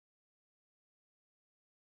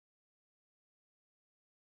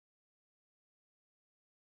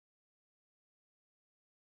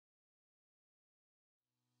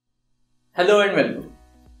Hello and welcome.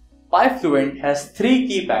 PyFluent has three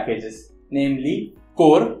key packages, namely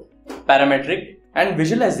Core, Parametric and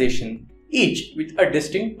Visualization, each with a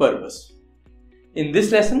distinct purpose. In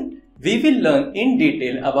this lesson, we will learn in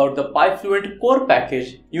detail about the PyFluent Core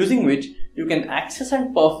package, using which you can access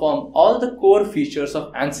and perform all the core features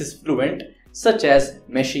of Ansys Fluent such as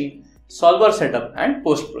meshing, solver setup and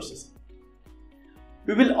post-processing.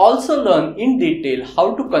 We will also learn in detail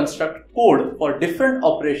how to construct code for different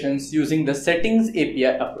operations using the Settings API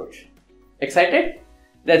approach. Excited?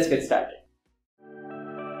 Let's get started.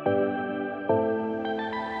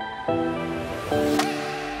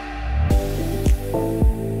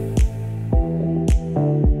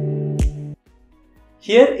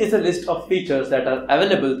 Here is a list of features that are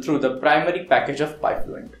available through the primary package of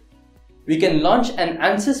PyFluent. We can launch an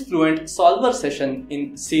Ansys Fluent solver session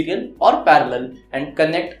in serial or parallel and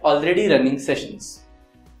connect already running sessions.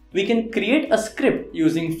 We can create a script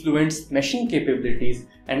using Fluent's meshing capabilities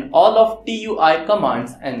and all of TUI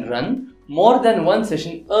commands and run more than one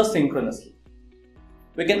session asynchronously.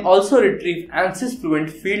 We can also retrieve Ansys Fluent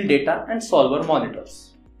field data and solver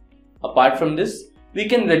monitors. Apart from this, we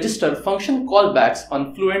can register function callbacks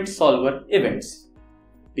on Fluent solver events.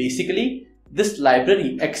 Basically, this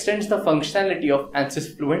library extends the functionality of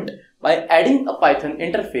Ansys Fluent by adding a Python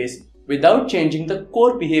interface without changing the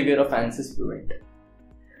core behavior of Ansys Fluent.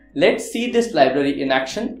 Let's see this library in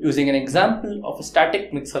action using an example of a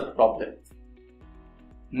static mixer problem.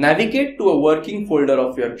 Navigate to a working folder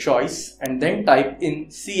of your choice and then type in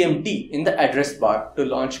CMD in the address bar to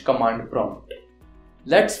launch command prompt.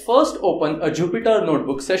 Let's first open a Jupyter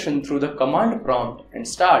Notebook session through the command prompt and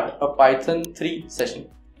start a Python 3 session.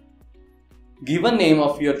 Give a name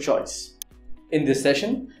of your choice. In this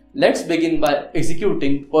session, let's begin by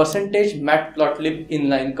executing %matplotlib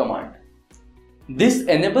inline command. This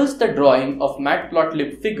enables the drawing of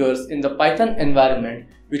matplotlib figures in the Python environment,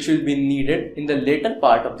 which will be needed in the later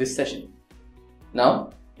part of this session.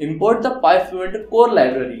 Now, import the PyFluent Core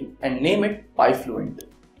library and name it PyFluent.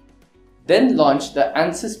 Then launch the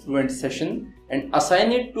Ansys Fluent session and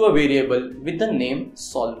assign it to a variable with the name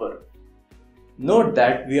solver. Note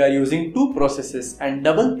that we are using two processes and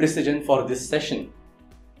double precision for this session.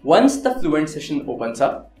 Once the Fluent session opens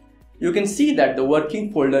up, you can see that the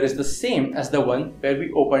working folder is the same as the one where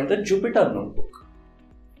we opened the Jupyter Notebook.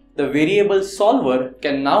 The variable solver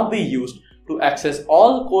can now be used to access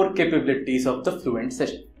all core capabilities of the Fluent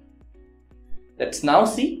session. Let's now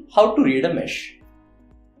see how to read a mesh.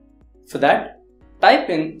 For that, type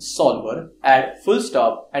in solver, add full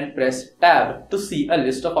stop and press tab to see a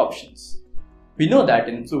list of options. We know that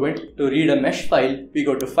in Fluent, to read a mesh file, we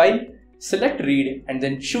go to File, select Read and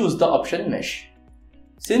then choose the option Mesh.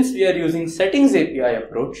 Since we are using Settings API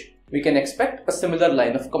approach, we can expect a similar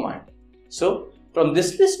line of command. So, from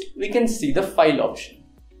this list, we can see the File option.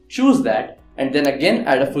 Choose that and then again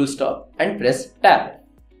add a full stop and press Tab.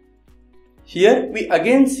 Here, we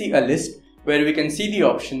again see a list where we can see the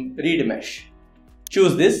option Read Mesh.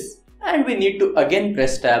 Choose this and we need to again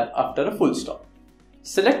press Tab after a full stop.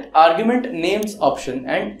 Select Argument Names option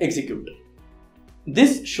and execute.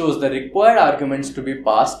 This shows the required arguments to be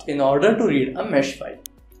passed in order to read a mesh file.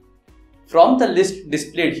 From the list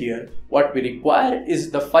displayed here, what we require is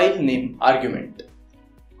the file name argument.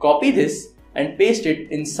 Copy this and paste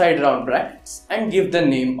it inside round brackets and give the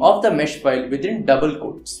name of the mesh file within double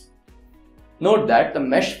quotes. Note that the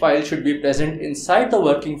mesh file should be present inside the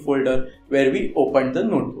working folder where we opened the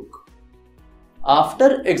notebook.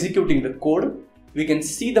 After executing the code, we can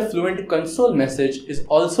see the Fluent console message is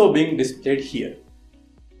also being displayed here,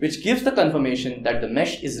 which gives the confirmation that the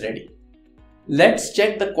mesh is ready. Let's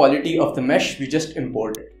check the quality of the mesh we just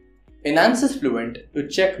imported. In Ansys Fluent, to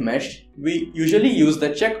check mesh, we usually use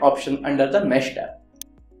the check option under the Mesh tab.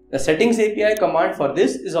 The Settings API command for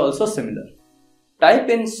this is also similar. Type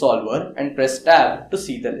in solver and press tab to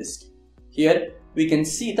see the list. Here, we can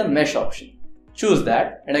see the mesh option. Choose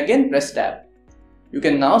that and again press tab. You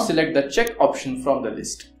can now select the check option from the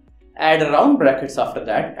list. Add round brackets after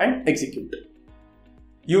that and execute.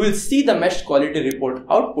 You will see the mesh quality report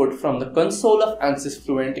output from the console of Ansys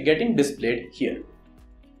Fluent getting displayed here.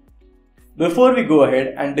 Before we go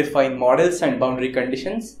ahead and define models and boundary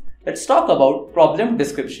conditions, let's talk about problem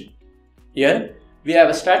description. Here, we have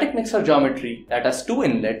a static mixer geometry that has two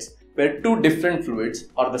inlets where two different fluids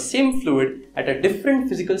or the same fluid at a different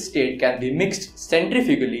physical state can be mixed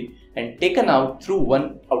centrifugally and taken out through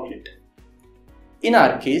one outlet. In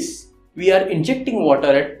our case, we are injecting water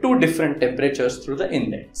at two different temperatures through the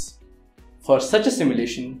inlets. For such a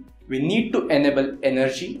simulation, we need to enable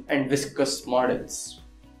energy and viscous models.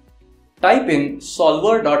 Type in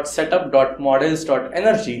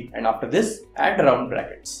solver.setup.models.energy and after this add round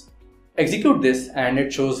brackets. Execute this and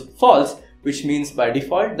it shows false, which means by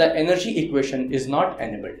default the energy equation is not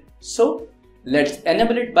enabled. So let's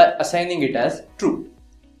enable it by assigning it as true.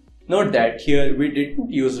 Note that here we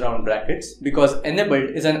didn't use round brackets because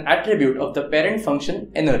enabled is an attribute of the parent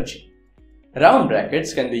function energy. Round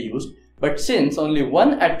brackets can be used, but since only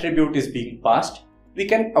one attribute is being passed, we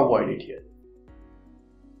can avoid it here.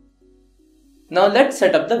 Now let's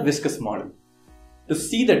set up the viscous model. To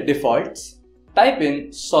see the defaults, type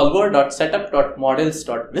in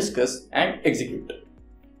solver.setup.models.viscous and execute.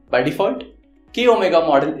 By default, k-omega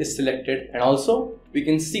model is selected and also we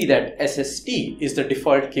can see that SST is the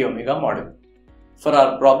default k-omega model. For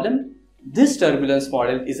our problem, this turbulence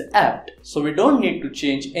model is apt, so we don't need to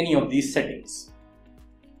change any of these settings.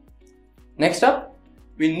 Next up,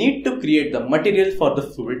 we need to create the material for the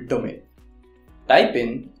fluid domain. Type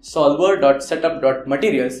in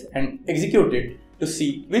solver.setup.materials and execute it to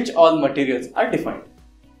see which all materials are defined.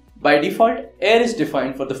 By default, air is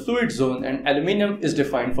defined for the fluid zone and aluminum is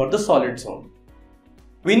defined for the solid zone.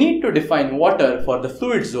 We need to define water for the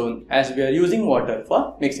fluid zone as we are using water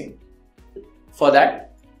for mixing. For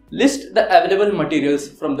that, list the available materials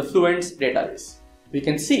from the Fluent's database. We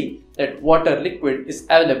can see that water liquid is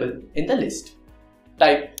available in the list.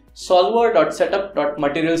 Type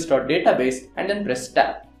solver.setup.materials.database and then press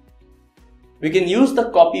tab. We can use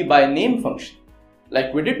the copy by name function.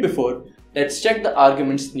 Like we did before, let's check the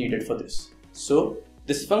arguments needed for this. So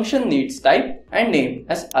this function needs type and name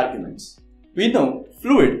as arguments. We know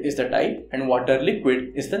fluid is the type and water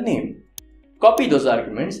liquid is the name. Copy those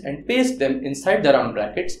arguments and paste them inside the round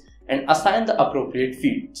brackets and assign the appropriate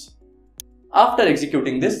fields. After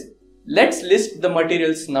executing this, let's list the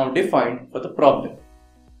materials now defined for the problem.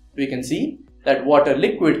 We can see that water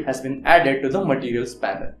liquid has been added to the materials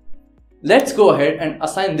panel. Let's go ahead and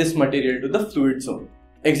assign this material to the fluid zone.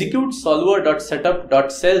 Execute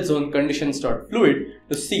solver.setup.cellZoneConditions.fluid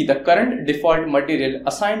to see the current default material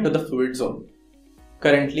assigned to the fluid zone.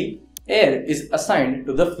 Currently, air is assigned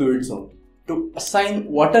to the fluid zone. To assign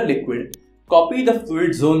water liquid, copy the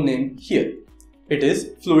fluid zone name here. It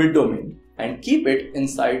is fluid domain and keep it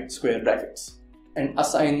inside square brackets and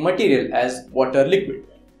assign material as water liquid.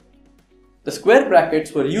 The square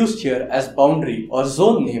brackets were used here as boundary or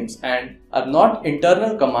zone names and are not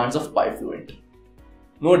internal commands of PyFluent.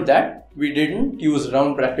 Note that we didn't use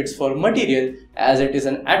round brackets for material as it is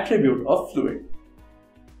an attribute of fluid.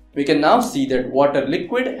 We can now see that water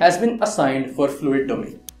liquid has been assigned for fluid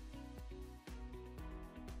domain.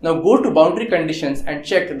 Now go to boundary conditions and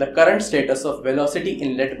check the current status of velocity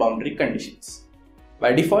inlet boundary conditions.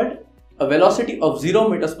 By default, a velocity of 0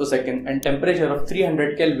 meters per second and temperature of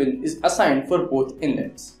 300 Kelvin is assigned for both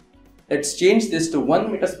inlets. Let's change this to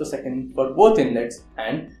 1 meters per second for both inlets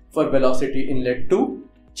and for velocity inlet 2,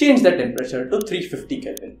 change the temperature to 350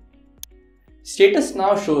 Kelvin. Status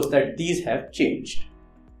now shows that these have changed.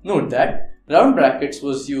 Note that round brackets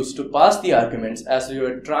was used to pass the arguments as we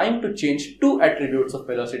were trying to change two attributes of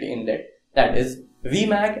velocity inlet, that is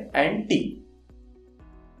Vmag and T.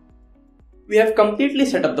 We have completely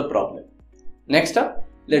set up the problem. Next up,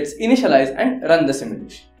 let's initialize and run the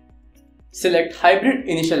simulation. Select hybrid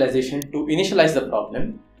initialization to initialize the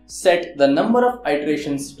problem, set the number of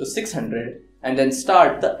iterations to 600 and then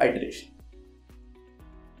start the iteration.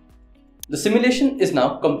 The simulation is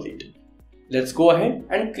now complete. Let's go ahead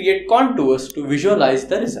and create contours to visualize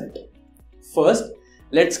the result. First,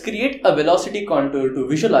 let's create a velocity contour to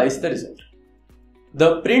visualize the result.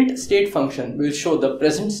 The print state function will show the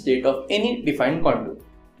present state of any defined contour.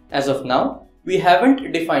 As of now, we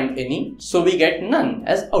haven't defined any, so we get none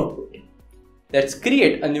as output. Let's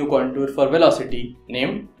create a new contour for velocity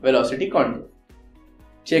named velocity contour.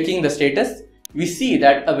 Checking the status, we see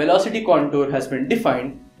that a velocity contour has been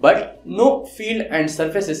defined, but no field and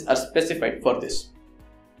surfaces are specified for this.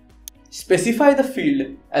 Specify the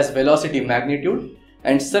field as velocity magnitude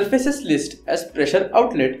and surfaces list as pressure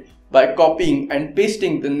outlet by copying and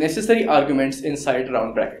pasting the necessary arguments inside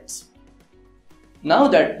round brackets. Now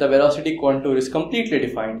that the velocity contour is completely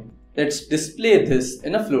defined, let's display this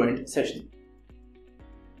in a Fluent session.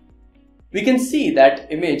 We can see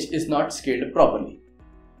that image is not scaled properly.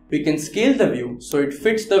 We can scale the view so it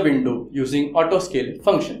fits the window using autoscale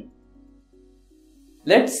function.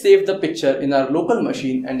 Let's save the picture in our local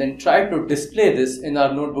machine and then try to display this in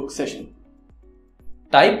our notebook session.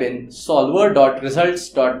 Type in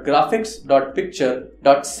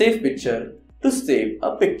solver.results.graphics.picture.savepicture to save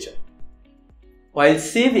a picture. While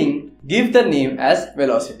saving, give the name as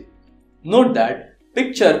velocity. Note that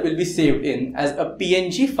picture will be saved in as a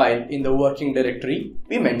PNG file in the working directory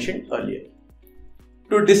we mentioned earlier.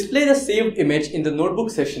 To display the saved image in the notebook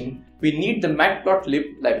session, we need the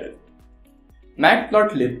matplotlib library.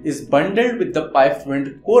 Matplotlib is bundled with the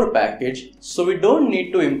PyFluent Core package, so we don't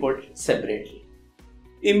need to import it separately.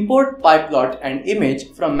 Import pyplot and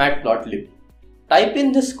image from matplotlib. Type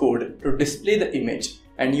in this code to display the image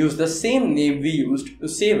and use the same name we used to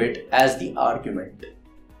save it as the argument.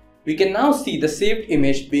 We can now see the saved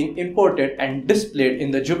image being imported and displayed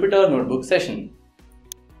in the Jupyter Notebook session.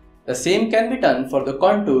 The same can be done for the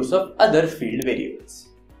contours of other field variables.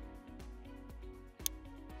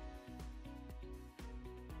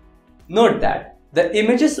 Note that the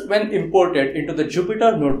images when imported into the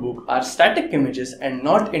Jupyter Notebook are static images and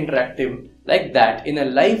not interactive like that in a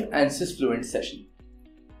live Ansys Fluent session.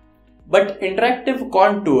 But interactive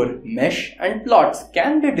contour, mesh and plots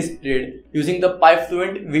can be displayed using the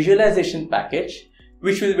PyFluent visualization package,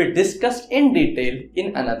 which will be discussed in detail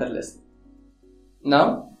in another lesson.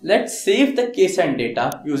 Now, let's save the case and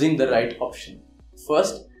data using the right option.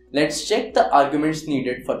 First, let's check the arguments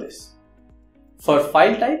needed for this. For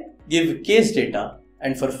file type, give case data,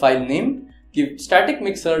 and for file name, give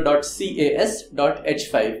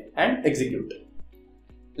staticmixer.cas.h5 and execute.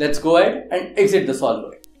 Let's go ahead and exit the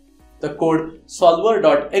solver. The code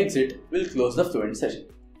solver.exit will close the Fluent session.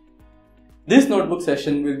 This notebook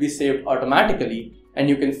session will be saved automatically and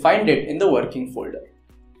you can find it in the working folder.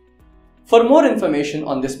 For more information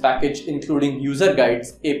on this package, including user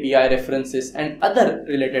guides, API references, and other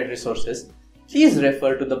related resources, please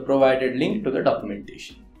refer to the provided link to the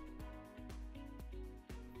documentation.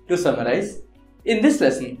 To summarize, in this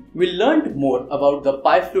lesson, we learned more about the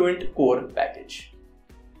PyFluent Core package.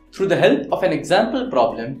 Through the help of an example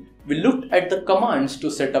problem, we looked at the commands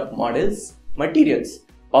to set up models, materials,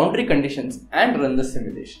 boundary conditions, and run the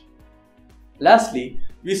simulation. Lastly,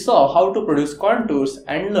 we saw how to produce contours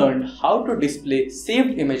and learned how to display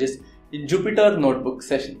saved images in Jupyter Notebook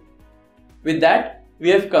session. With that, we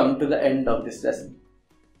have come to the end of this lesson.